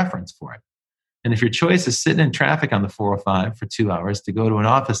develop a preference for it. And if your choice is sitting in traffic on the 405 for 2 hours to go to an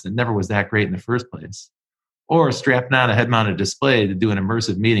office that never was that great in the first place, or strapping on a head-mounted display to do an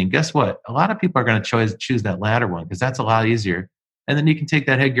immersive meeting, guess what? A lot of people are going to choose that latter one because that's a lot easier. And then you can take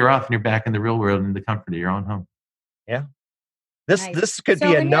that headgear off and you're back in the real world in the comfort of your own home. Yeah. This could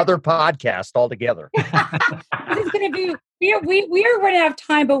be another podcast altogether. This is going to be, we are running out of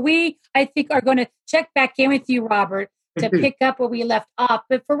time, but I think, are going to check back in with you, Robert, to pick up where we left off.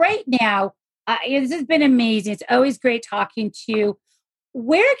 But for right now, this has been amazing. It's always great talking to you.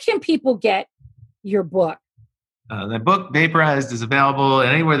 Where can people get your book? The book Vaporized is available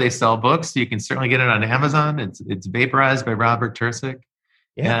anywhere they sell books. You can certainly get it on Amazon. It's Vaporized by Robert Tursik.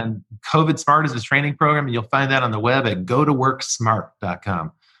 Yeah. And COVID Smart is a training program, and you'll find that on the web at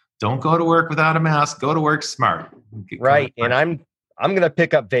gotoworksmart.com. Don't go to work without a mask. Go to work smart. Right. And I'm going to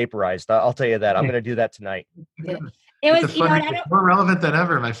pick up Vaporized. I'll tell you that. I'm going to do that tonight. It was more relevant than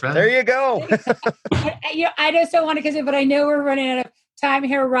ever, my friend. There you go. I just don't want to, but I know we're running out of time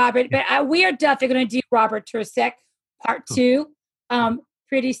here, Robert. But we are definitely going to do Robert Tursik Part 2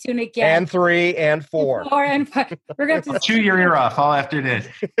 pretty soon again. And 3 and 4. 4 and 5. We're going to chew your ear off all afternoon.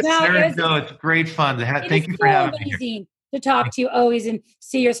 It's great fun. Thank you for having me here. To talk to you always and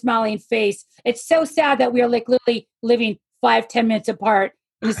see your smiling face. It's so sad that we are like literally living 5-10 minutes apart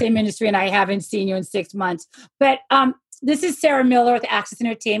in the same industry, and I haven't seen you in 6 months. But this is Sarah Miller with Access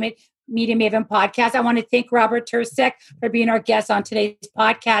Entertainment Media Maven Podcast. I want to thank Robert Tursik for being our guest on today's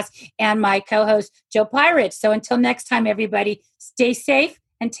podcast and my co-host, Joe Pirate. So until next time, everybody, stay safe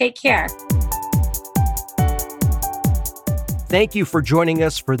and take care. Thank you for joining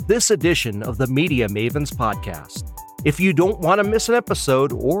us for this edition of the Media Mavens Podcast. If you don't want to miss an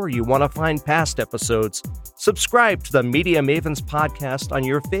episode or you want to find past episodes, subscribe to the Media Mavens Podcast on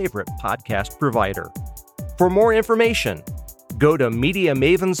your favorite podcast provider. For more information, go to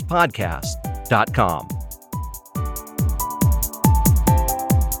MediaMavensPodcast.com.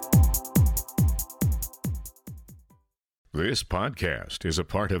 This podcast is a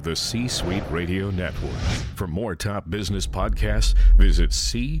part of the C-Suite Radio Network. For more top business podcasts, visit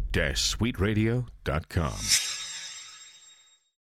c-suiteradio.com.